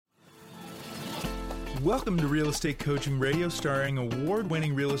Welcome to Real Estate Coaching Radio, starring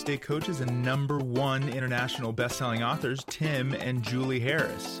award-winning real estate coaches and #1 international best-selling authors, Tim and Julie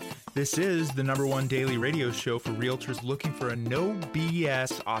Harris. This is the #1 daily radio show for realtors looking for a no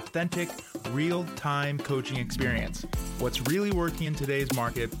BS, authentic, real-time coaching experience. What's really working in today's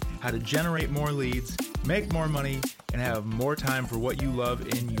market, how to generate more leads, make more money, and have more time for what you love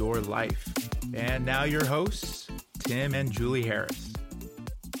in your life. And now your hosts, Tim and Julie Harris.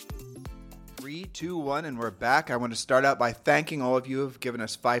 3, 2, 1, and we're back. I want to start out by thanking all of you who have given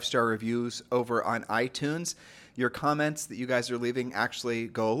us 5-star reviews over on iTunes. Your comments that you guys are leaving actually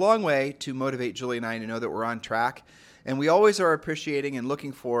go a long way to motivate Julie and I to know that we're on track. And we always are appreciating and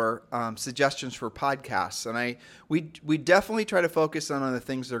looking for suggestions for podcasts. And we definitely try to focus on the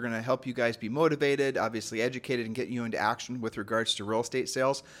things that are going to help you guys be motivated, obviously educated, and get you into action with regards to real estate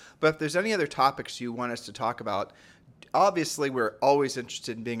sales. But if there's any other topics you want us to talk about, obviously, we're always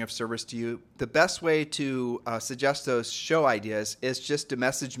interested in being of service to you. The best way to suggest those show ideas is just to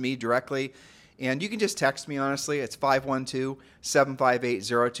message me directly. And you can just text me, honestly. It's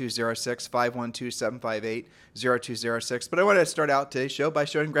 512-758-0206, 512-758-0206. But I want to start out today's show by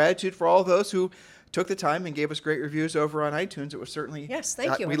showing gratitude for all those who took the time and gave us great reviews over on iTunes. It was certainly... Yes,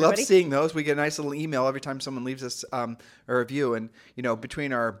 thank you, We everybody. love seeing those. We get a nice little email every time someone leaves us a review. And, you know,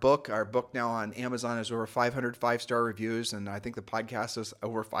 between our book now on Amazon has over 500 5-star reviews, and I think the podcast has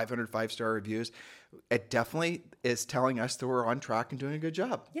over 500 5-star reviews. It definitely is telling us that we're on track and doing a good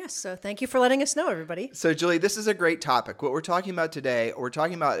job. Yes, so thank you for letting us know, everybody. So, Julie, this is a great topic. What we're talking about today, we're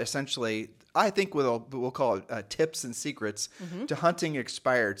talking about essentially, I think we'll call it tips and secrets to hunting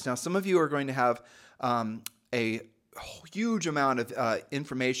expireds. Now, some of you are going to have a huge amount of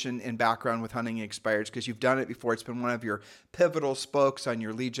information and background with hunting expireds because you've done it before. It's been one of your pivotal spokes on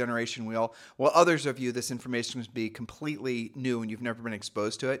your lead generation wheel. While others of you, this information would be completely new and you've never been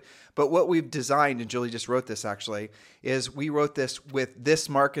exposed to it. But what we've designed, and Julie just wrote this actually, is we wrote this with this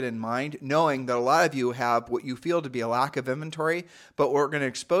market in mind, knowing that a lot of you have what you feel to be a lack of inventory. But what we're going to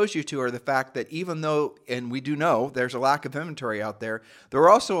expose you to are the fact that even though, and we do know there's a lack of inventory out there, there are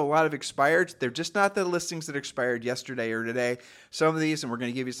also a lot of expireds. They're just not the listings that expired yesterday or today. Some of these, and we're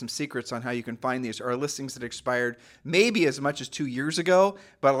going to give you some secrets on how you can find these, are listings that expired maybe as much as 2 years ago,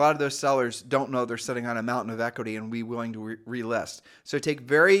 but a lot of those sellers don't know they're sitting on a mountain of equity and be willing to relist. So take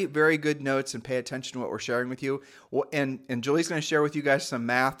very, very good notes and pay attention to what we're sharing with you. And Julie's going to share with you guys some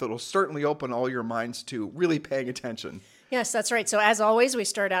math that will certainly open all your minds to really paying attention. Yes, that's right. So as always, we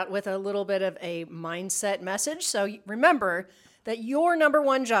start out with a little bit of a mindset message. So remember that your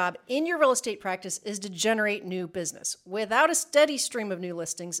 #1 job in your real estate practice is to generate new business. Without a steady stream of new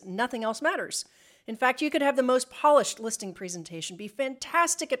listings, nothing else matters. In fact, you could have the most polished listing presentation, be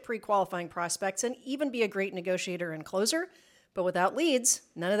fantastic at pre-qualifying prospects, and even be a great negotiator and closer. But without leads,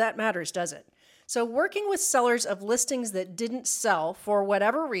 none of that matters, does it? So working with sellers of listings that didn't sell for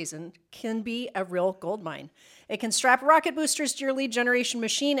whatever reason can be a real goldmine. It can strap rocket boosters to your lead generation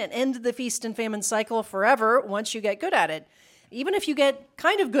machine and end the feast and famine cycle forever once you get good at it. Even if you get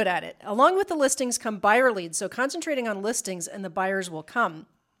kind of good at it. Along with the listings come buyer leads, so concentrating on listings and the buyers will come.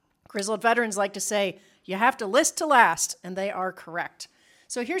 Grizzled veterans like to say, you have to list to last, and they are correct.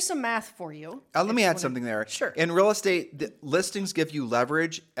 So here's some math for you. Let me add something there. Sure. In real estate, the listings give you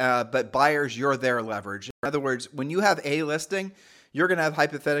leverage, but buyers, you're their leverage. In other words, when you have a listing, you're going to have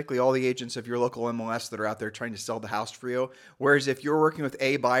hypothetically all the agents of your local MLS that are out there trying to sell the house for you. Whereas if you're working with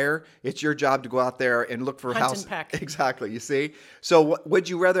a buyer, it's your job to go out there and look for a house. And peck. Exactly. You see? So would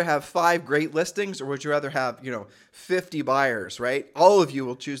you rather have 5 great listings or would you rather have, 50 buyers, right? All of you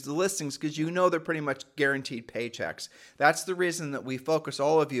will choose the listings because you know they're pretty much guaranteed paychecks. That's the reason that we focus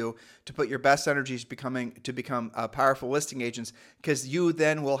all of you to put your best energies to become powerful listing agents, because you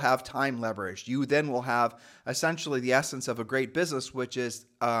then will have time leverage. You then will have essentially the essence of a great business, which is,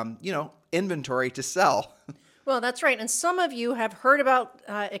 inventory to sell. Well, that's right. And some of you have heard about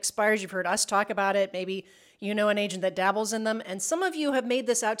expires. You've heard us talk about it. Maybe you know an agent that dabbles in them. And some of you have made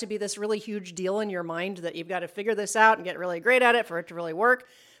this out to be this really huge deal in your mind that you've got to figure this out and get really great at it for it to really work.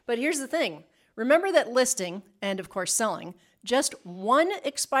 But here's the thing. Remember that listing, and of course selling, just one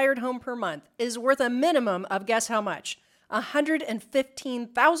expired home per month is worth a minimum of, guess how much?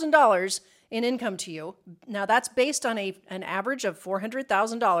 $115,000 in income to you. Now that's based on an average of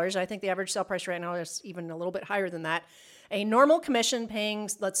 $400,000. I think the average sale price right now is even a little bit higher than that. A normal commission paying,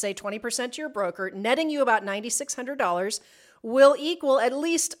 let's say 20% to your broker, netting you about $9,600 will equal at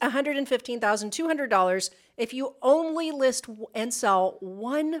least $115,200 if you only list and sell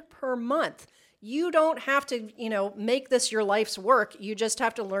one per month. You don't have to, make this your life's work. You just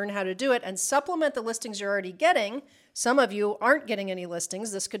have to learn how to do it and supplement the listings you're already getting Some of you aren't getting any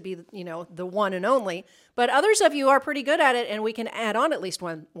listings. This could be, the one and only. But others of you are pretty good at it, and we can add on at least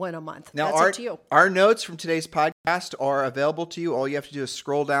one a month. Now, That's up to you. Our notes from today's podcast are available to you. All you have to do is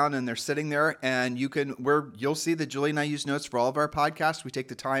scroll down, and they're sitting there, and you'll see that Julie and I use notes for all of our podcasts. We take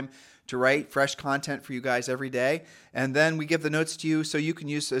the time to write fresh content for you guys every day. And then we give the notes to you so you can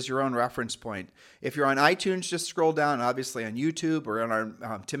use as your own reference point. If you're on iTunes, just scroll down, obviously on YouTube or on our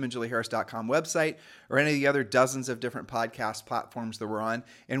timandjulieharris.com website or any of the other dozens of different podcast platforms that we're on.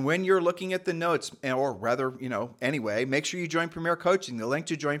 And when you're looking at the notes, or rather, anyway, make sure you join Premier Coaching. The link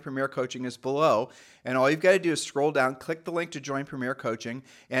to join Premier Coaching is below. And all you've got to do is scroll down, click the link to join Premier Coaching,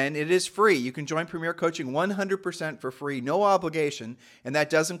 and it is free. You can join Premier Coaching 100% for free, no obligation, and that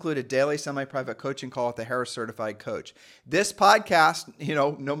does include a daily semi-private coaching call with the Harris Certified Coach. This podcast,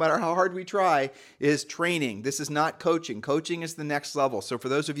 no matter how hard we try, is training. This is not coaching. Coaching is the next level. So for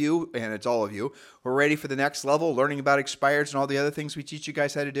those of you, and it's all of you, who are ready for the next level, learning about expireds and all the other things we teach you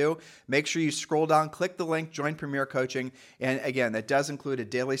guys how to do, make sure you scroll down, click the link, join Premier Coaching, and again, that does include a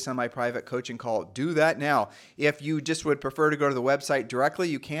daily semi-private coaching call. Do that now. If you just would prefer to go to the website directly,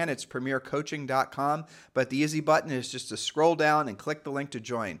 you can. It's premiercoaching.com, but the easy button is just to scroll down and click the link to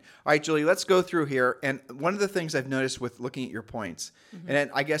join. All right, Julie, let's go through here. And one of the things I've noticed with looking at your points,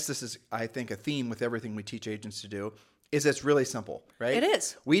 and I guess this is, I think, a theme with everything we teach agents to do, is it's really simple, right? It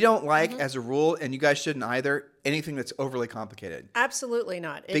is. We don't like, as a rule, and you guys shouldn't either, anything that's overly complicated. Absolutely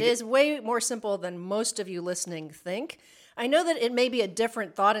not. It is way more simple than most of you listening think. I know that it may be a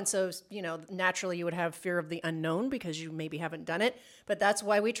different thought, and so, naturally you would have fear of the unknown because you maybe haven't done it, but that's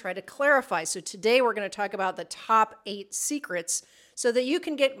why we try to clarify. So today we're going to talk about the top 8 secrets so that you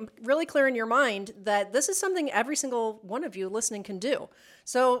can get really clear in your mind that this is something every single one of you listening can do.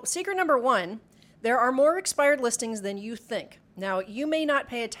 So secret number 1, there are more expired listings than you think. Now, you may not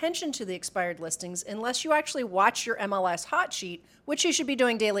pay attention to the expired listings unless you actually watch your MLS hot sheet, which you should be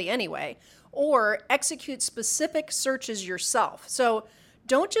doing daily anyway, or execute specific searches yourself. So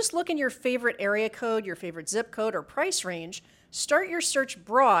don't just look in your favorite area code, your favorite zip code, or price range. Start your search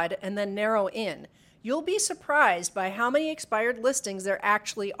broad and then narrow in. You'll be surprised by how many expired listings there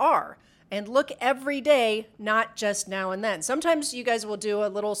actually are. And look every day, not just now and then. Sometimes you guys will do a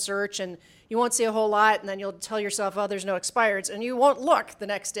little search and you won't see a whole lot, and then you'll tell yourself, oh, there's no expireds, and you won't look the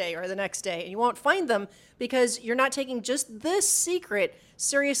next day or the next day, and you won't find them because you're not taking just this secret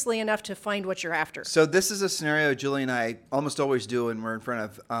seriously enough to find what you're after. So this is a scenario Julie and I almost always do when we're in front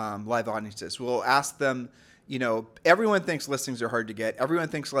of live audiences. We'll ask them, everyone thinks listings are hard to get. Everyone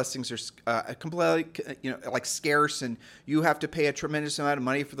thinks listings are completely, like scarce, and you have to pay a tremendous amount of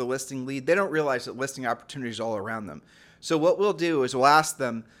money for the listing lead. They don't realize that listing opportunities are all around them. So what we'll do is we'll ask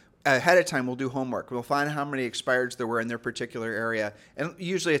them, ahead of time, we'll do homework. We'll find how many expireds there were in their particular area. And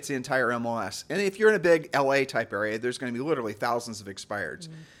usually it's the entire MLS. And if you're in a big LA type area, there's going to be literally thousands of expireds.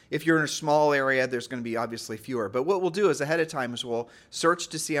 If you're in a small area, there's going to be obviously fewer. But what we'll do is ahead of time is we'll search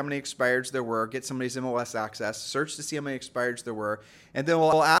to see how many expireds there were, get somebody's MLS access, search to see how many expireds there were, and then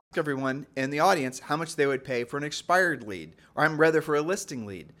we'll ask everyone in the audience how much they would pay for an expired lead, or rather for a listing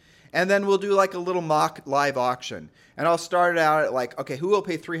lead. And then we'll do like a little mock live auction. And I'll start it out at like, okay, who will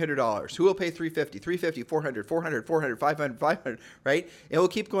pay $300? Who will pay $350, $350, $400, $400, $400, $500, $500, right? It will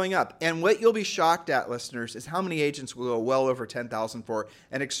keep going up. And what you'll be shocked at, listeners, is how many agents will go well over $10,000 for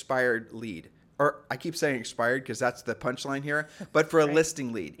an expired lead. Or I keep saying expired because that's the punchline here, but for a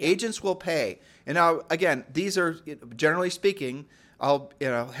listing lead. Agents will pay. And now, again, these are, generally speaking, I'll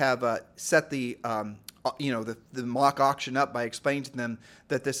have set the mock auction up by explaining to them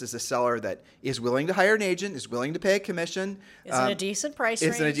that this is a seller that is willing to hire an agent, is willing to pay a commission. Is in a decent price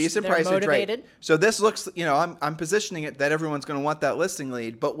range. Is in a decent They're price range, motivated. right? So this looks, I'm positioning it that everyone's going to want that listing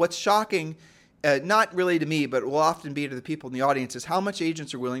lead. But what's shocking, not really to me, but will often be to the people in the audience, is how much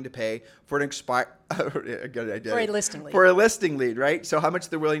agents are willing to pay for an expired for a listing lead. For a listing lead, right? So how much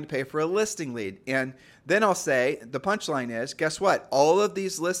they're willing to pay for a listing lead. And then I'll say, the punchline is, guess what? All of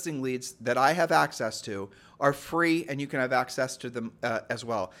these listing leads that I have access to are free, and you can have access to them as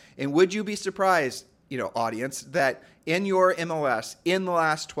well. And would you be surprised, audience, that in your MLS, in the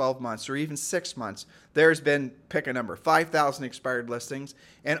last 12 months or even 6 months, there's been, pick a number, 5,000 expired listings.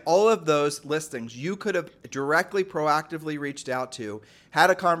 And all of those listings you could have directly, proactively reached out to, had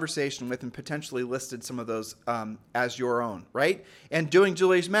a conversation with, and potentially listed some of those as your own, right? And doing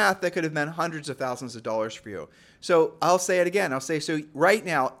Julie's math, that could have meant hundreds of thousands of dollars for you. So I'll say it again. I'll say, so right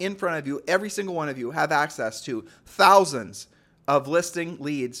now, in front of you, every single one of you have access to thousands of listing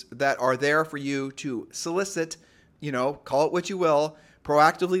leads that are there for you to solicit, call it what you will,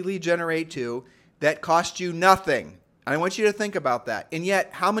 proactively lead generate to, that cost you nothing. And I want you to think about that. And yet,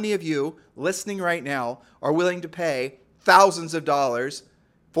 how many of you listening right now are willing to pay thousands of dollars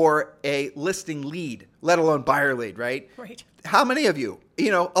for a listing lead, let alone buyer lead, right? Right. How many of you?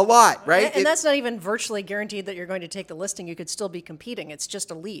 A lot, right? And that's not even virtually guaranteed that you're going to take the listing. You could still be competing. It's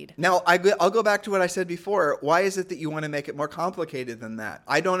just a lead. Now, I'll go back to what I said before. Why is it that you want to make it more complicated than that?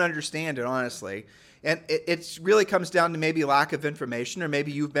 I don't understand it, honestly. And it really comes down to maybe lack of information, or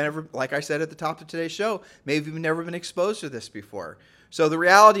maybe you've never, like I said at the top of today's show, maybe you've never been exposed to this before. So the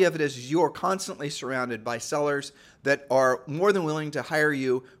reality of it is you are constantly surrounded by sellers that are more than willing to hire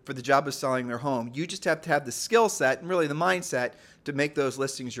you for the job of selling their home. You just have to have the skill set and really the mindset to make those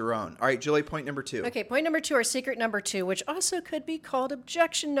listings your own. All right, Julie, point number 2. Okay, point number 2, or secret number 2, which also could be called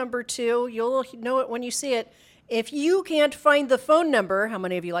objection number 2. You'll know it when you see it. If you can't find the phone number, how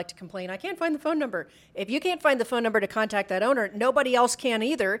many of you like to complain, I can't find the phone number. If you can't find the phone number to contact that owner, nobody else can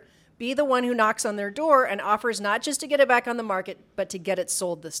either. Be the one who knocks on their door and offers not just to get it back on the market, but to get it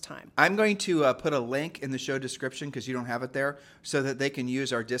sold this time. I'm going to put a link in the show description, because you don't have it there, so that they can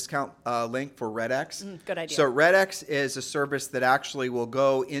use our discount link for RedX. Good idea. So RedX is a service that actually will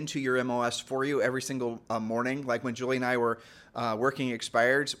go into your MLS for you every single morning. Like when Julie and I were working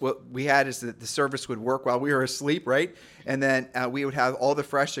expireds, what we had is that the service would work while we were asleep, right? And then we would have all the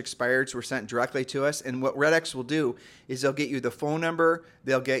fresh expireds were sent directly to us. And what RedX will do is they'll get you the phone number,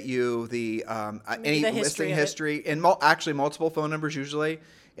 they'll get you the any listing history, and actually multiple phone numbers usually,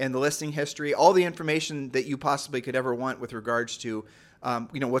 and the listing history, all the information that you possibly could ever want with regards to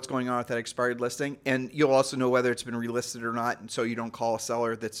what's going on with that expired listing. And you'll also know whether it's been relisted or not, and so you don't call a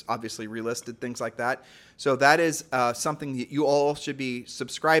seller that's obviously relisted, things like that. So that is something that you all should be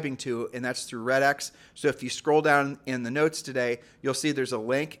subscribing to, and that's through RedX. So if you scroll down in the notes today, you'll see there's a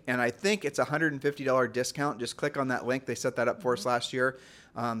link, and I think it's a $150 discount. Just click on that link. They set that up for us last year.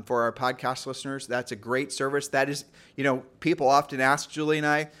 For our podcast listeners, that's a great service. That is, people often ask Julie and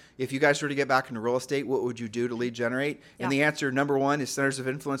I, if you guys were to get back into real estate, what would you do to lead generate? Yeah. And the answer, number 1, is centers of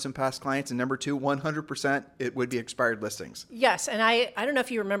influence and past clients. And number 2, 100%, it would be expired listings. Yes. And I don't know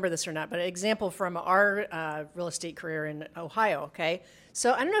if you remember this or not, but an example from our real estate career in Ohio, okay?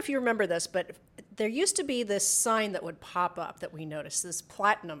 So I don't know if you remember this, but there used to be this sign that would pop up that we noticed, this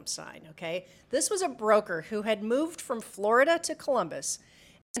platinum sign, okay? This was a broker who had moved from Florida to Columbus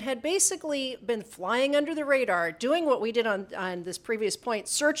and had basically been flying under the radar, doing what we did on this previous point,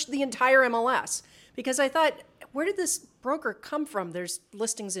 searched the entire MLS. Because I thought, where did this broker come from? There's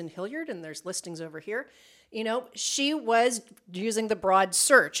listings in Hilliard and there's listings over here. She was using the broad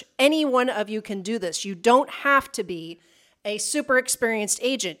search. Any one of you can do this. You don't have to be a super experienced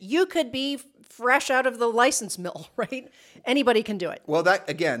agent. You could be fresh out of the license mill, right? Anybody can do it. Well, that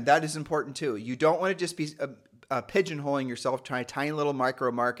is important too. You don't want to just be pigeonholing yourself, trying a tiny little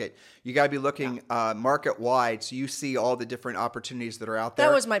micro market. You got to be looking market wide, so you see all the different opportunities that are out there.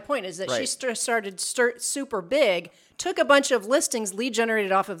 That was my point, is that right. She started super big, took a bunch of listings, lead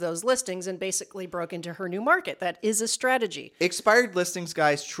generated off of those listings, and basically broke into her new market. That is a strategy. Expired listings,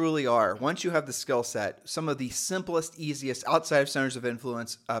 guys, truly are, once you have the skill set, some of the simplest, easiest, outside of centers of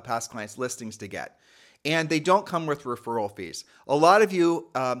influence, past clients listings to get. And they don't come with referral fees. A lot of you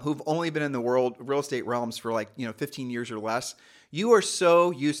who've only been in the real estate realms for 15 years or less, you are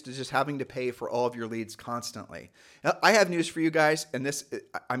so used to just having to pay for all of your leads constantly. Now, I have news for you guys, and this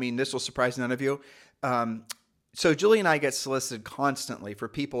will surprise none of you. So Julie and I get solicited constantly for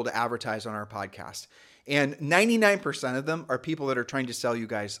people to advertise on our podcast. And 99% of them are people that are trying to sell you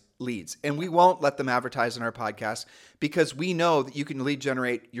guys leads. And we won't let them advertise on our podcast because we know that you can lead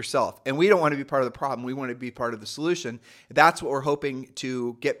generate yourself. And we don't want to be part of the problem. We want to be part of the solution. That's what we're hoping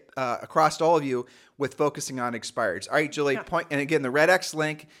to get across to all of you with focusing on expireds. All right, Julie, point. And again, the RedX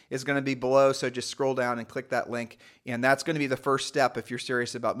link is going to be below. So just scroll down and click that link. And that's going to be the first step if you're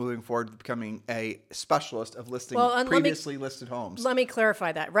serious about moving forward to becoming a specialist of listing previously listed homes. Let me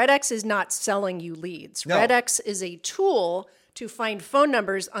clarify that. RedX is not selling you leads. No. RedX is a tool to find phone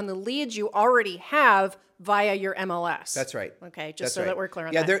numbers on the leads you already have via your MLS. That's right. Okay, just that we're clear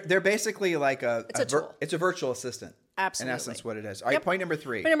on that. Yeah, they're basically like it's a tool. It's a virtual assistant. Absolutely. In essence, what it is. All right, point number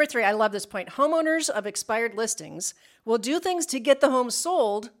 3. Point number 3, I love this point. Homeowners of expired listings will do things to get the home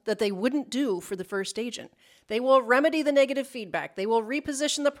sold that they wouldn't do for the first agent. They will remedy the negative feedback. They will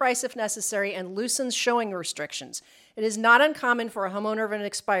reposition the price if necessary and loosen showing restrictions. It is not uncommon for a homeowner of an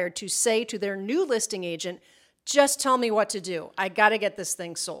expired to say to their new listing agent, just tell me what to do. I got to get this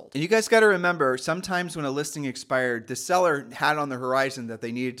thing sold. And you guys got to remember, sometimes when a listing expired, the seller had on the horizon that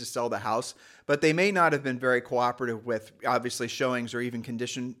they needed to sell the house, but they may not have been very cooperative with obviously showings or even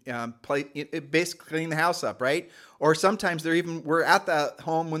condition, basically cleaning the house up, right? Or sometimes we're at the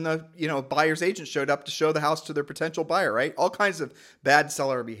home when the buyer's agent showed up to show the house to their potential buyer, right? All kinds of bad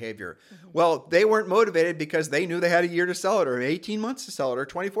seller behavior. Mm-hmm. Well, they weren't motivated because they knew they had a year to sell it, or 18 months to sell it, or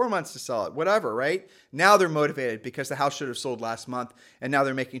 24 months to sell it, whatever, right? Now they're motivated because the house should have sold last month, and now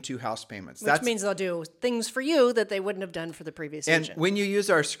they're making 2 house payments. Which means they'll do things for you that they wouldn't have done for the previous agent. And when you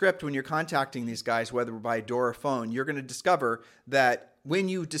use our script, when you're contacting these guys, whether by door or phone, you're going to discover that when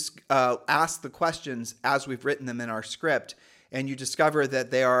you ask the questions as we've written them in our script, and you discover that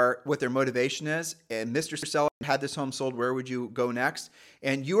they are what their motivation is, and Mr. Seller had this home sold, where would you go next?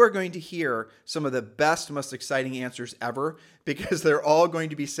 And you are going to hear some of the best, most exciting answers ever, because they're all going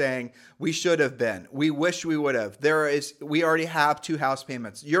to be saying, we should have been, we wish we would have, we already have 2 house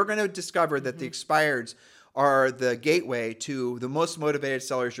payments. You're going to discover that the expireds are the gateway to the most motivated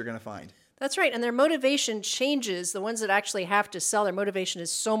sellers you're going to find. That's right. And their motivation changes. The ones that actually have to sell, their motivation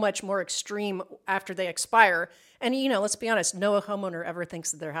is so much more extreme after they expire. And, let's be honest, no homeowner ever thinks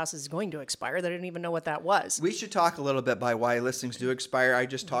that their house is going to expire. They didn't even know what that was. We should talk a little bit by why listings do expire. I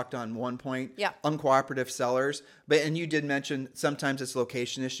just talked on one point, uncooperative sellers. And you did mention sometimes it's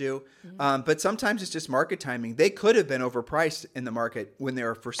location issue, but sometimes it's just market timing. They could have been overpriced in the market when they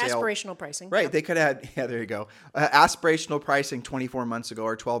were for sale. Aspirational pricing. Right. Yep. They could have had, there you go, aspirational pricing 24 months ago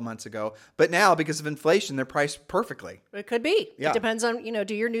or 12 months ago. But now, because of inflation, they're priced perfectly. It could be. Yeah. It depends on,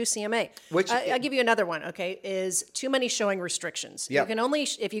 do your new CMA. I'll give you another one, okay, is too many showing restrictions. Yep. You can only,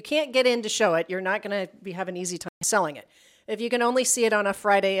 if you can't get in to show it, you're not going to have an easy time selling it. If you can only see it on a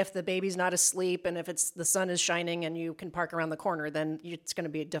Friday, if the baby's not asleep and if the sun is shining and you can park around the corner, then it's going to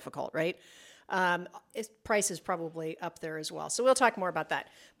be difficult, right? Price is probably up there as well. So we'll talk more about that.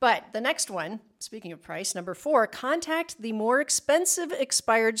 But the next one, speaking of price, number 4, contact the more expensive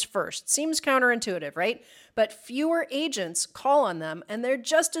expireds first. Seems counterintuitive, right? But fewer agents call on them and they're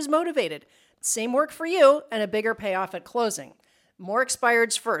just as motivated. Same work for you and a bigger payoff at closing. More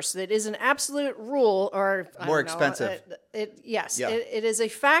expireds first. It is an absolute rule, or more expensive. Yes, it is a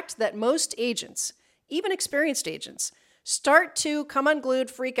fact that most agents, even experienced agents, start to come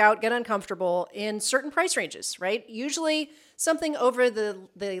unglued, freak out, get uncomfortable in certain price ranges, right? Usually something over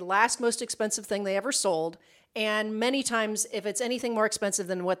the last most expensive thing they ever sold. And many times, if it's anything more expensive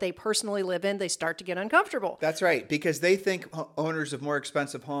than what they personally live in, they start to get uncomfortable. That's right, because they think owners of more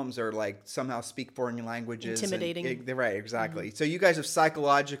expensive homes are like somehow speak foreign languages. Intimidating. They're right, exactly. Mm-hmm. So you guys have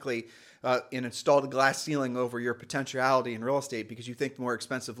psychologically installed a glass ceiling over your potentiality in real estate because you think more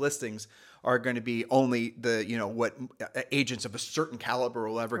expensive listings are going to be only what agents of a certain caliber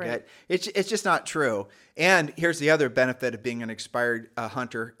will ever get. It's just not true. And here's the other benefit of being an expired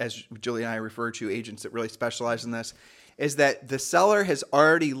hunter, as Julie and I refer to agents that really specialize in this, is that the seller has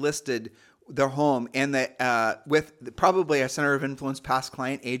already listed their home and with probably a center of influence past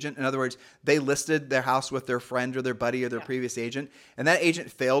client agent. In other words, they listed their house with their friend or their buddy or their previous agent, and that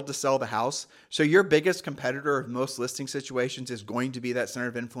agent failed to sell the house. So your biggest competitor of most listing situations is going to be that center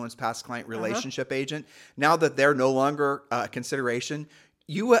of influence past client relationship agent. Now that they're no longer a consideration,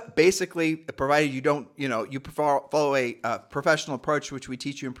 you basically, provided you don't, you follow a professional approach, which we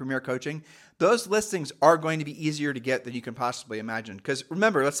teach you in Premier Coaching, those listings are going to be easier to get than you can possibly imagine. Because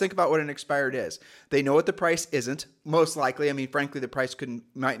remember, let's think about what an expired is. They know what the price isn't, most likely. I mean, frankly, the price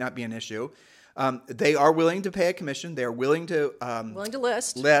might not be an issue. They are willing to pay a commission. They're willing to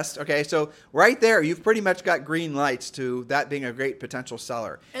list. Okay, so right there, you've pretty much got green lights to that being a great potential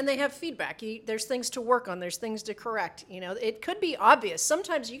seller. And they have feedback. There's things to work on. There's things to correct. It could be obvious.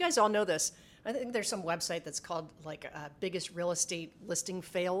 Sometimes you guys all know this. I think there's some website that's called Biggest Real Estate Listing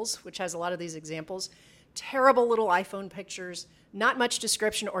Fails, which has a lot of these examples. Terrible little iPhone pictures, not much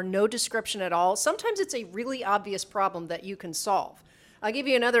description or no description at all. Sometimes it's a really obvious problem that you can solve. I'll give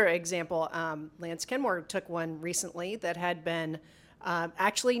you another example. Lance Kenmore took one recently that had been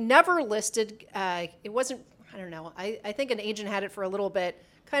actually never listed. It wasn't, I don't know, I think an agent had it for a little bit,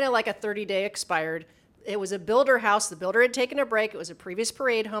 kind of like a 30-day expired. It was a builder house. The builder had taken a break. It was a previous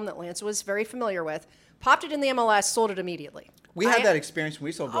parade home that Lance was very familiar with. Popped it in the MLS, sold it immediately. We had that experience when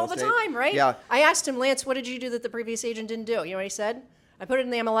we sold real estate. All the time, right? Yeah. I asked him, Lance, what did you do that the previous agent didn't do? You know what he said? I put it in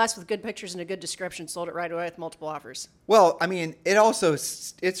the MLS with good pictures and a good description, sold it right away with multiple offers. Well, I mean,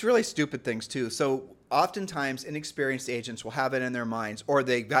 it's really stupid things too. So oftentimes inexperienced agents will have it in their minds, or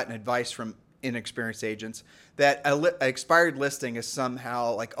they've gotten advice from inexperienced agents that an expired listing is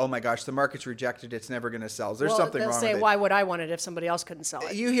somehow like, oh my gosh, the market's rejected, it's never going to sell. There's something they'll wrong say, with it. why would I want it if somebody else couldn't sell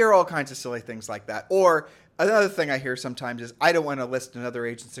it? You hear all kinds of silly things like that. Or another thing I hear sometimes is, I don't want to list another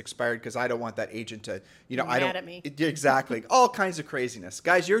agent's expired because I don't want that agent to, I don't. Mad at me. Exactly. All kinds of craziness.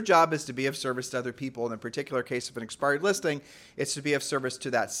 Guys, your job is to be of service to other people. In the particular case of an expired listing, it's to be of service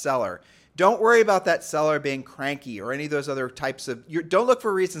to that seller. Don't worry about that seller being cranky or any of those other types of, don't look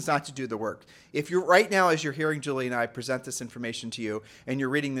for reasons not to do the work. If you're right now, as you're hearing Julie and I present this information to you, and you're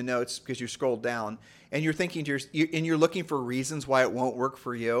reading the notes because you scrolled down, and you're thinking to and you're looking for reasons why it won't work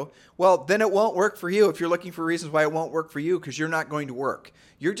for you, well, then it won't work for you if you're looking for reasons why it won't work for you, because you're not going to work.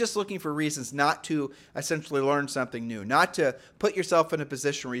 You're just looking for reasons not to essentially learn something new, not to put yourself in a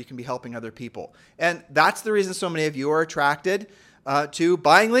position where you can be helping other people. And that's the reason so many of you are attracted to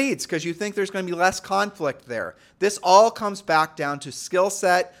buying leads, because you think there's going to be less conflict there. This all comes back down to skill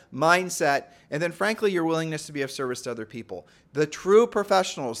set, mindset, and then frankly, your willingness to be of service to other people. The true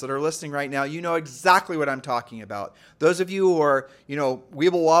professionals that are listening right now, you know exactly what I'm talking about. Those of you who are,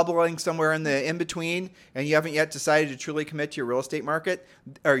 weeble wobbling somewhere in the in-between and you haven't yet decided to truly commit to your real estate market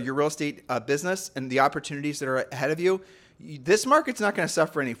or your real estate business and the opportunities that are ahead of you, this market's not going to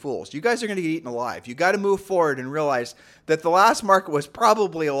suffer any fools. You guys are going to get eaten alive. You got to move forward and realize that the last market was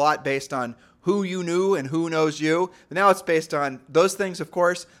probably a lot based on who you knew and who knows you. Now it's based on those things, of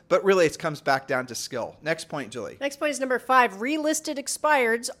course, but really it comes back down to skill. Next point, Julie. Next point is number 5. Relisted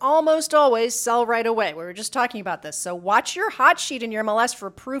expireds almost always sell right away. We were just talking about this. So watch your hot sheet in your MLS for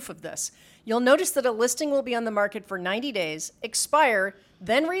proof of this. You'll notice that a listing will be on the market for 90 days, expire,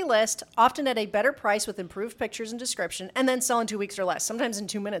 then relist, often at a better price with improved pictures and description, and then sell in 2 weeks or less, sometimes in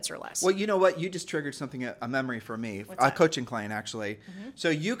 2 minutes or less. Well, you know what? You just triggered something, a memory for me, a coaching client actually. Mm-hmm. So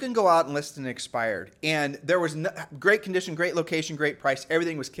you can go out and list an expired, and there was great condition, great location, great price.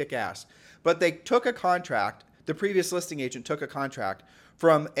 Everything was kick-ass. But they took a contract, the previous listing agent took a contract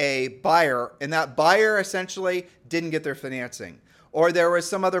from a buyer, and that buyer essentially didn't get their financing. Or there was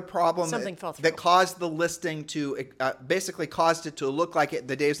some other problem that caused the listing to basically caused it to look like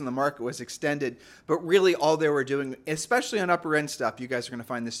the days on the market was extended. But really all they were doing, especially on upper end stuff, you guys are going to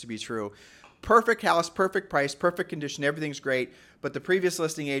find this to be true. Perfect house, perfect price, perfect condition, everything's great. But the previous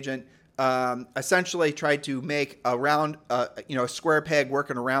listing agent essentially tried to make a round, a square peg work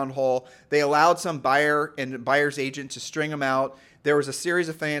in a round hole. They allowed some buyer and buyer's agent to string them out. There was a series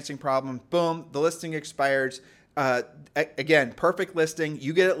of financing problems. Boom, the listing expires. Again, perfect listing.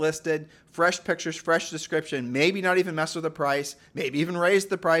 You get it listed, fresh pictures, fresh description, maybe not even mess with the price, maybe even raise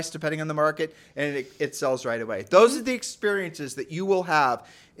the price depending on the market, and it sells right away. Those are the experiences that you will have.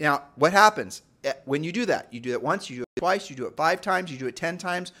 Now, what happens when you do that? You do it once, you do it twice, you do it 5 times, you do it 10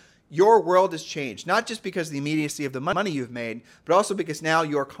 times. Your world has changed, not just because of the immediacy of the money you've made, but also because now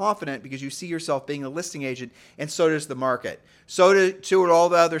you're confident because you see yourself being a listing agent, and so does the market. So do all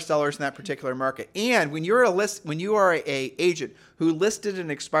the other sellers in that particular market. And when you are a agent who listed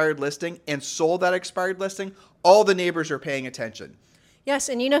an expired listing and sold that expired listing, all the neighbors are paying attention. Yes,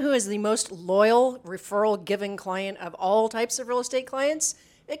 and you know who is the most loyal referral giving client of all types of real estate clients?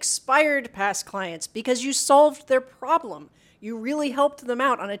 Expired past clients, because you solved their problem. You really helped them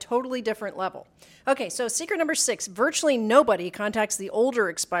out on a totally different level. Okay, so secret number 6, virtually nobody contacts the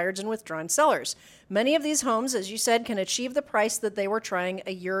older expireds and withdrawn sellers. Many of these homes, as you said, can achieve the price that they were trying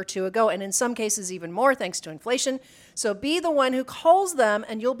a year or two ago, and in some cases even more thanks to inflation. So be the one who calls them,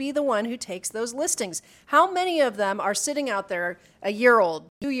 and you'll be the one who takes those listings. How many of them are sitting out there a year old,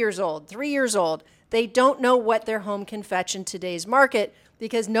 2 years old, 3 years old? They don't know what their home can fetch in today's market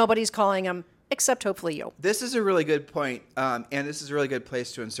because nobody's calling them, except hopefully you. This is a really good point, and this is a really good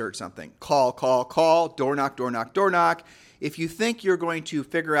place to insert something. Call, door knock, door knock, door knock. If you think you're going to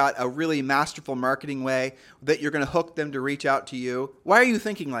figure out a really masterful marketing way that you're going to hook them to reach out to you, why are you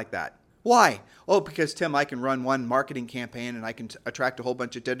thinking like that? Why? Oh, because Tim, I can run one marketing campaign and I can attract a whole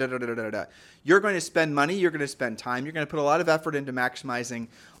bunch of da-da-da-da-da-da. You're going to spend money, you're going to spend time, you're going to put a lot of effort into maximizing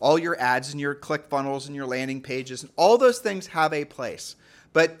all your ads and your click funnels and your landing pages, and all those things have a place.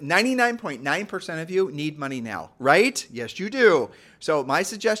 But 99.9% of you need money now, right? Yes, you do. So my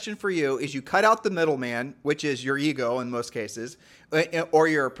suggestion for you is you cut out the middleman, which is your ego in most cases, or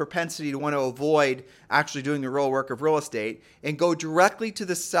your propensity to want to avoid actually doing the real work of real estate, and go directly to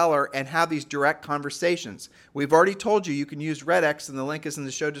the seller and have these direct conversations. We've already told you can use RedX, and the link is in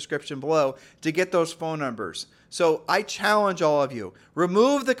the show description below, to get those phone numbers. So I challenge all of you,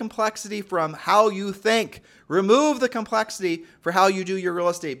 remove the complexity from how you think. Remove the complexity for how you do your real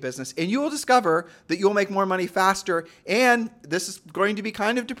estate business, and you will discover that you'll make more money faster. And this is going to be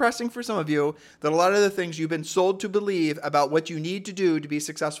kind of depressing for some of you that a lot of the things you've been sold to believe about what you need to do to be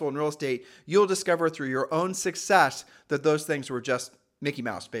successful in real estate, you'll discover through your own success that those things were just Mickey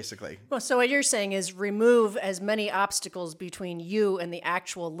Mouse, basically. Well, so what you're saying is remove as many obstacles between you and the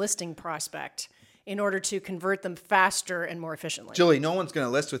actual listing prospect in order to convert them faster and more efficiently. Julie, no one's going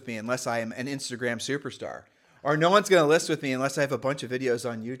to list with me unless I am an Instagram superstar. Or no one's going to list with me unless I have a bunch of videos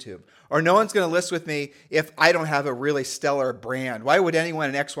on YouTube. Or no one's going to list with me if I don't have a really stellar brand. Why would anyone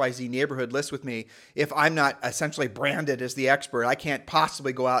in XYZ neighborhood list with me if I'm not essentially branded as the expert? I can't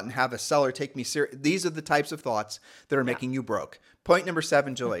possibly go out and have a seller take me serious. These are the types of thoughts that are making you broke. Point number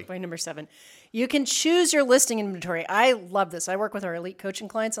 7, Julie. Point number 7. You can choose your listing inventory. I love this. I work with our elite coaching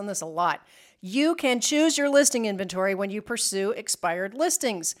clients on this a lot. You can choose your listing inventory when you pursue expired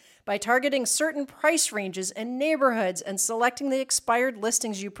listings. By targeting certain price ranges and neighborhoods and selecting the expired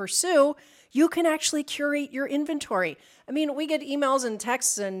listings you pursue, you can actually curate your inventory. I mean, we get emails and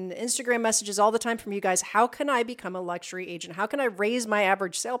texts and Instagram messages all the time from you guys. How can I become a luxury agent? How can I raise my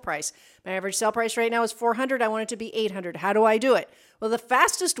average sale price? My average sale price right now is $400. I want it to be $800. How do I do it? Well, the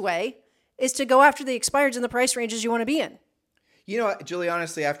fastest way is to go after the expireds in the price ranges you want to be in. You know what, Julie,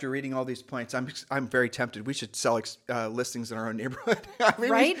 honestly, after reading all these points, I'm very tempted. We should sell listings in our own neighborhood.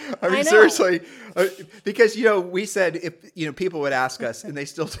 Right? I mean, seriously, because, we said if, people would ask us, and they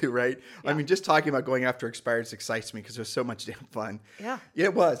still do, right? Yeah. I mean, just talking about going after expireds excites me because it was so much damn fun. Yeah.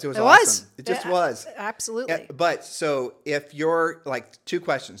 It was awesome. It just was. Absolutely. But so if you're like 2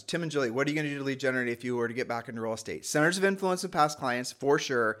 questions, Tim and Julie, what are you going to do to lead generate if you were to get back into real estate? Centers of influence and past clients, for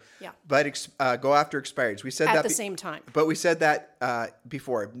sure. Yeah. But go after expireds. We said at that the same time. But we said that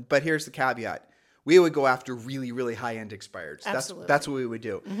before, but here's the caveat. We would go after really, really high-end expireds. Absolutely. That's what we would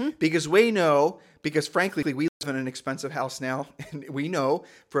do. Mm-hmm. Because frankly, we live in an expensive house now. And we know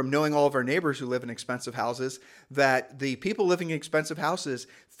from knowing all of our neighbors who live in expensive houses that the people living in expensive houses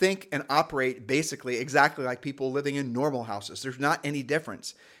think and operate basically exactly like people living in normal houses. There's not any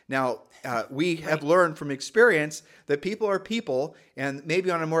difference. Now, we have learned from experience that people are people, and maybe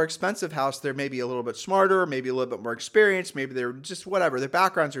on a more expensive house, they're maybe a little bit smarter, maybe a little bit more experienced, maybe they're just whatever. Their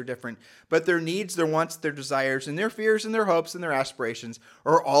backgrounds are different, but their needs, their wants, their desires, and their fears and their hopes and their aspirations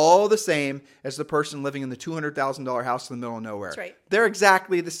are all the same as the person living in the $200,000 house in the middle of nowhere. That's right. They're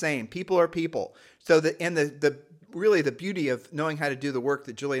exactly the same. People are people. So really the beauty of knowing how to do the work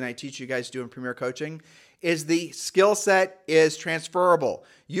that Julie and I teach you guys to do in Premier Coaching is the skill set is transferable.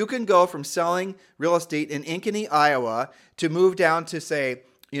 You can go from selling real estate in Ankeny, Iowa to move down to, say,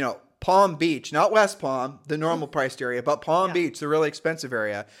 Palm Beach, not West Palm, the normal priced area, but Palm Beach, the really expensive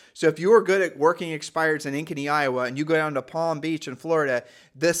area. So if you are good at working expireds in Ankeny, Iowa, and you go down to Palm Beach in Florida,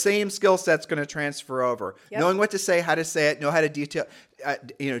 the same skill set's going to transfer over. Yep. Knowing what to say, how to say it, know how to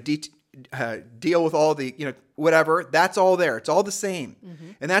deal with all the, whatever, that's all there. It's all the same.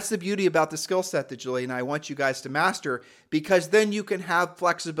 Mm-hmm. And that's the beauty about the skill set that Julie and I want you guys to master, because then you can have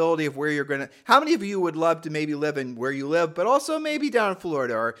flexibility of where you're going to, how many of you would love to maybe live in where you live, but also maybe down in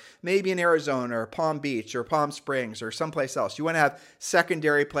Florida or maybe in Arizona or Palm Beach or Palm Springs or someplace else? You want to have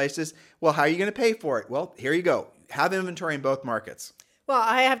secondary places. Well, how are you going to pay for it? Well, here you go. Have inventory in both markets. Well,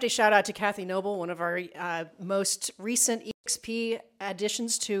 I have to shout out to Kathy Noble, one of our most recent EXP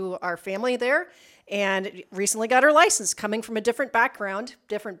additions to our family there, and recently got her license, coming from a different background,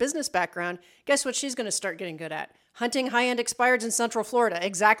 different business background. Guess what she's going to start getting good at? Hunting high-end expireds in Central Florida.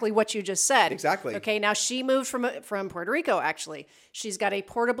 Exactly what you just said. Exactly. Okay, now she moved from Puerto Rico, actually. She's got a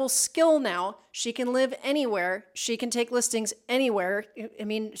portable skill now. She can live anywhere. She can take listings anywhere. I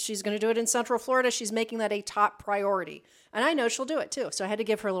mean, she's going to do it in Central Florida. She's making that a top priority. And I know she'll do it too. So I had to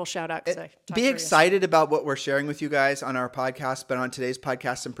give her a little shout out. Be excited about what we're sharing with you guys on our podcast, but on today's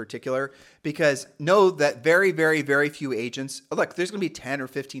podcast in particular, because know that very, very, very few agents, look, there's going to be 10 or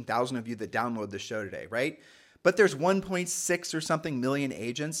 15,000 of you that download the show today, right? But there's 1.6 or something million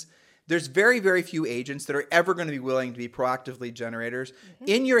agents. There's very, very few agents that are ever going to be willing to be proactive lead generators. Mm-hmm.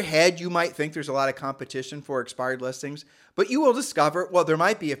 In your head, you might think there's a lot of competition for expired listings, but you will discover, well, there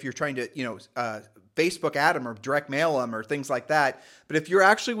might be if you're trying to, Facebook ad them or direct mail them or things like that. But if you're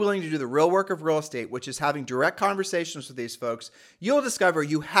actually willing to do the real work of real estate, which is having direct conversations with these folks, you'll discover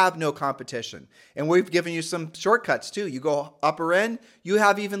you have no competition. And we've given you some shortcuts too. You go upper end, you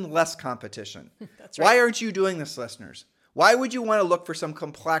have even less competition. That's right. Why aren't you doing this, listeners? Why would you want to look for some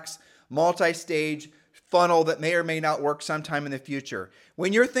complex multi-stage funnel that may or may not work sometime in the future?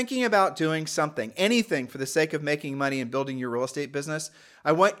 When you're thinking about doing something, anything for the sake of making money and building your real estate business,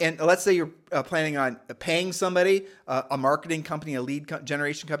 and let's say you're planning on paying somebody, a marketing company, a lead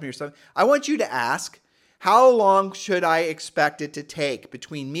generation company or something, I want you to ask, how long should I expect it to take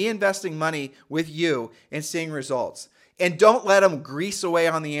between me investing money with you and seeing results? And don't let them grease away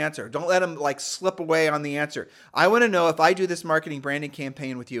on the answer. Don't let them like slip away on the answer. I want to know, if I do this marketing branding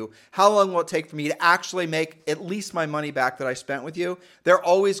campaign with you, how long will it take for me to actually make at least my money back that I spent with you? They're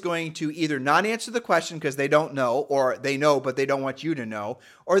always going to either not answer the question because they don't know, or they know but they don't want you to know,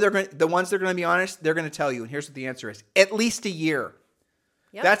 or the ones that are going to be honest, they're going to tell you. And here's what the answer is: at least a year.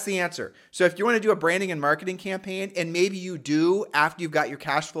 Yep. That's the answer. So if you want to do a branding and marketing campaign, and maybe you do after you've got your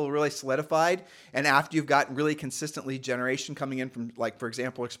cash flow really solidified, and after you've gotten really consistent lead generation coming in from, like, for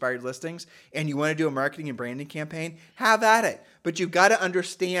example, expired listings, and you want to do a marketing and branding campaign, have at it. But you've got to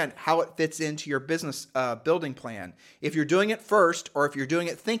understand how it fits into your business building plan. If you're doing it first, or if you're doing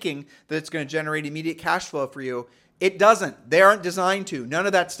it thinking that it's going to generate immediate cash flow for you, it doesn't. They aren't designed to. None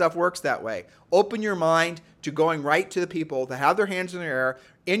of that stuff works that way. Open your mind to going right to the people that have their hands in the air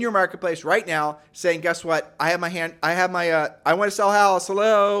in your marketplace right now, saying, guess what? I want to sell a house.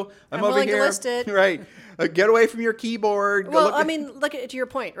 Hello. I'm over willing here. To list it. Right. Get away from your keyboard. Well, look at to your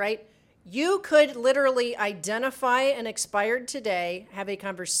point, right? You could literally identify an expired today, have a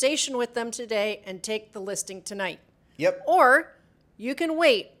conversation with them today, and take the listing tonight. Yep. Or you can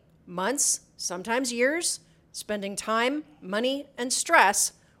wait months, sometimes years, spending time, money, and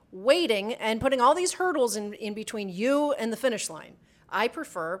stress waiting and putting all these hurdles in between you and the finish line. I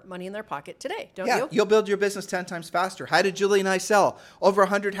prefer money in their pocket today, don't you? You'll build your business 10 times faster. How did Julie and I sell over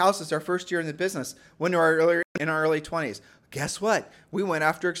 100 houses our first year in the business when we were in our early 20s? Guess what? We went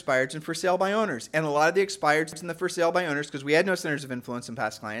after expireds and for sale by owners. And a lot of the expireds and the for sale by owners, because we had no centers of influence in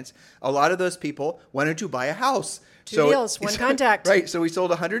past clients, a lot of those people wanted to buy a house. Two deals, one contact. Right. So we sold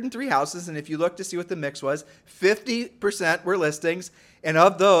 103 houses. And if you look to see what the mix was, 50% were listings. And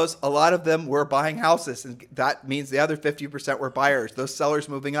of those, a lot of them were buying houses. And that means the other 50% were buyers, those sellers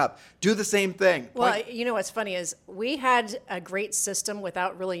moving up. Do the same thing. Well, you know what's funny is we had a great system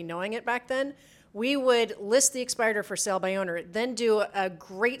without really knowing it back then. We would list the expired or for sale by owner, then do a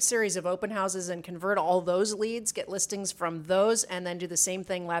great series of open houses and convert all those leads, get listings from those, and then do the same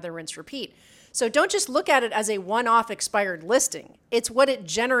thing, lather, rinse, repeat. So don't just look at it as a one-off expired listing. It's what it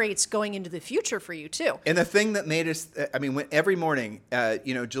generates going into the future for you too. And the thing that made us, every morning,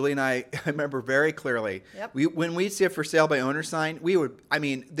 Julie and I remember very clearly, Yep. When we'd see a for sale by owner sign,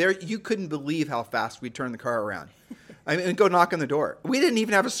 you couldn't believe how fast we'd turn the car around. And go knock on the door. We didn't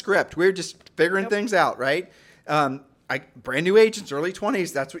even have a script. We were just figuring things out, right? Brand new agents, early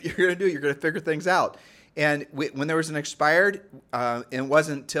 20s, that's what you're going to do. You're going to figure things out. And when there was an expired, it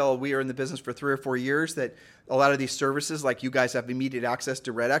wasn't until we were in the business for 3 or 4 years that a lot of these services, like you guys have immediate access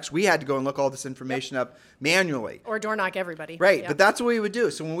to RedX, we had to go and look all this information up manually. Or door knock everybody. Right, Yep. but that's what we would do.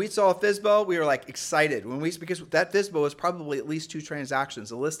 So when we saw a FSBO, we were like excited. Because that FSBO was probably at least 2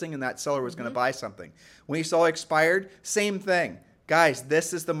 transactions, a listing and that seller was going to buy something. When you saw expired, same thing. Guys,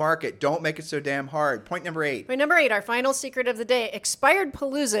 this is the market. Don't make it so damn hard. Point number 8. Point number 8, our final secret of the day. Expired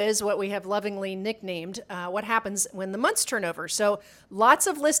Palooza is what we have lovingly nicknamed what happens when the months turn over. So lots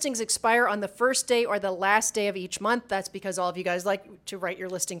of listings expire on the first day or the last day of each month. That's because all of you guys like to write your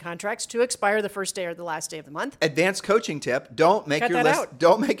listing contracts to expire the first day or the last day of the month. Advanced coaching tip. Don't make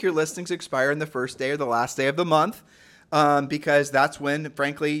your listings expire on the first day or the last day of the month. Because that's when,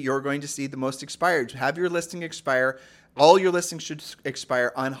 frankly, you're going to see the most expired. Have your listing expire. All your listings should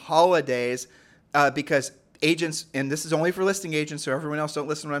expire on holidays because agents, and this is only for listing agents, so everyone else don't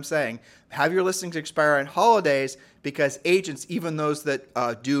listen to what I'm saying, have your listings expire on holidays because agents, even those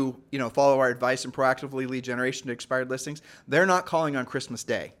that do follow our advice and proactively lead generation to expired listings, they're not calling on Christmas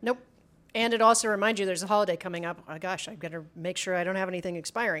Day. Nope. And it also reminds you there's a holiday coming up. Oh gosh, I've got to make sure I don't have anything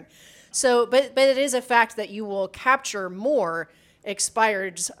expiring. So, but it is a fact that you will capture more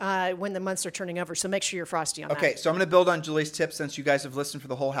expireds when the months are turning over. So make sure you're frosty on that. Okay, so I'm going to build on Julie's tips since you guys have listened for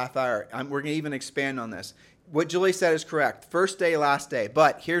the whole half hour. We're going to even expand on this. What Julie said is correct. First day, last day.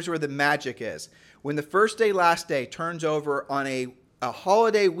 But here's where the magic is. When the first day, last day turns over on a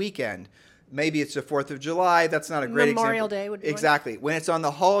holiday weekend, maybe it's the 4th of July. That's not a great example. Memorial Day would be exactly. When it's on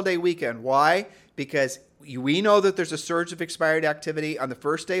the holiday weekend. Why? Because we know that there's a surge of expired activity on the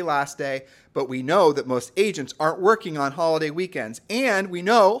first day, last day, but we know that most agents aren't working on holiday weekends. And we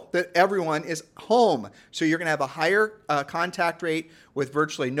know that everyone is home. So you're going to have a higher contact rate with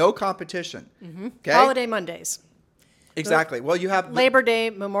virtually no competition. Mm-hmm. Okay? Holiday Mondays. Exactly. Well, you have Labor Day,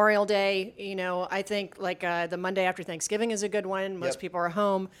 Memorial Day. I think like the Monday after Thanksgiving is a good one. Most people are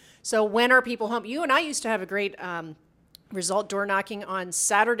home. So when are people home? You and I used to have a great result door knocking on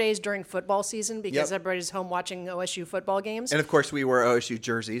Saturdays during football season because Yep. everybody's home watching OSU football games. And of course, we wear OSU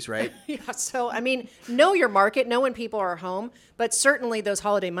jerseys, right? Yeah, so I mean, know your market, know when people are home, but certainly those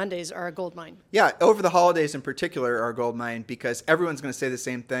holiday Mondays are a gold mine. Yeah, over the holidays in particular are a gold mine because everyone's going to say the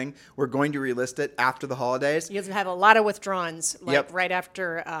same thing. We're going to relist it after the holidays. You have a lot of withdrawals Yep. right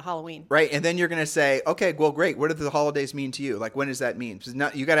after Halloween. Right, and then you're going to say, okay, well, great. What do the holidays mean to you? Like, when does that mean?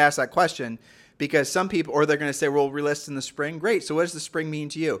 You got to ask that question because some people, or they're going to say, well, we'll relist in the spring. Great. So what does the spring mean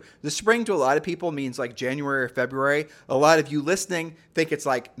to you? The spring to a lot of people means like January or February. A lot of you listening think it's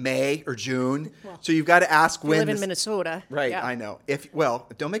like May or June. So you've got to ask when. We live in Minnesota. Right, Yeah. I know.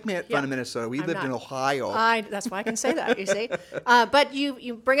 Don't make me fun of Minnesota. We lived in Ohio. That's why I can say that, you see. But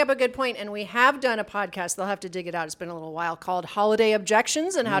you bring up a good point, and we have done a podcast, they'll have to dig it out, it's been a little while, called Holiday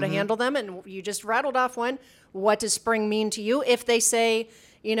Objections and how to handle them. And you just rattled off one. What does spring mean to you? If they say,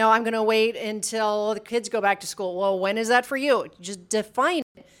 I'm going to wait until the kids go back to school. Well, when is that for you? Just define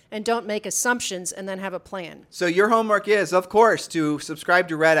it and don't make assumptions and then have a plan. So your homework is, of course, to subscribe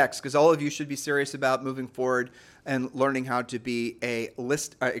to RedX because all of you should be serious about moving forward and learning how to be a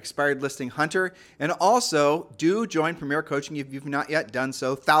expired listing hunter. And also, do join Premier Coaching if you've not yet done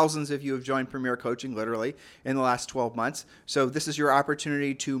so. Thousands of you have joined Premier Coaching, literally, in the last 12 months. So this is your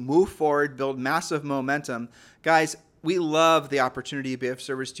opportunity to move forward, build massive momentum. Guys, we love the opportunity to be of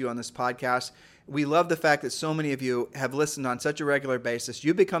service to you on this podcast. We love the fact that so many of you have listened on such a regular basis.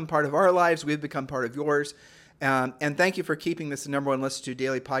 You've become part of our lives. We've become part of yours. And thank you for keeping this the number one listen to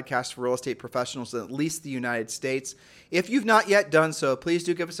daily podcast for real estate professionals in at least the United States. If you've not yet done so, please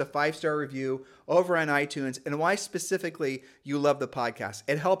do give us a 5-star review over on iTunes and why specifically you love the podcast.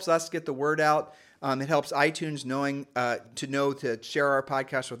 It helps us get the word out. It helps iTunes to share our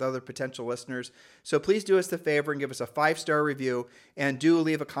podcast with other potential listeners. So please do us the favor and give us a 5-star review and do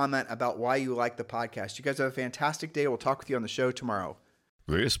leave a comment about why you like the podcast. You guys have a fantastic day. We'll talk with you on the show tomorrow.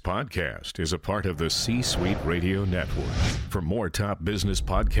 This podcast is a part of the C-Suite Radio Network. For more top business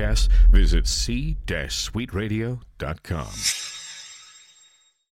podcasts, visit c-suiteradio.com.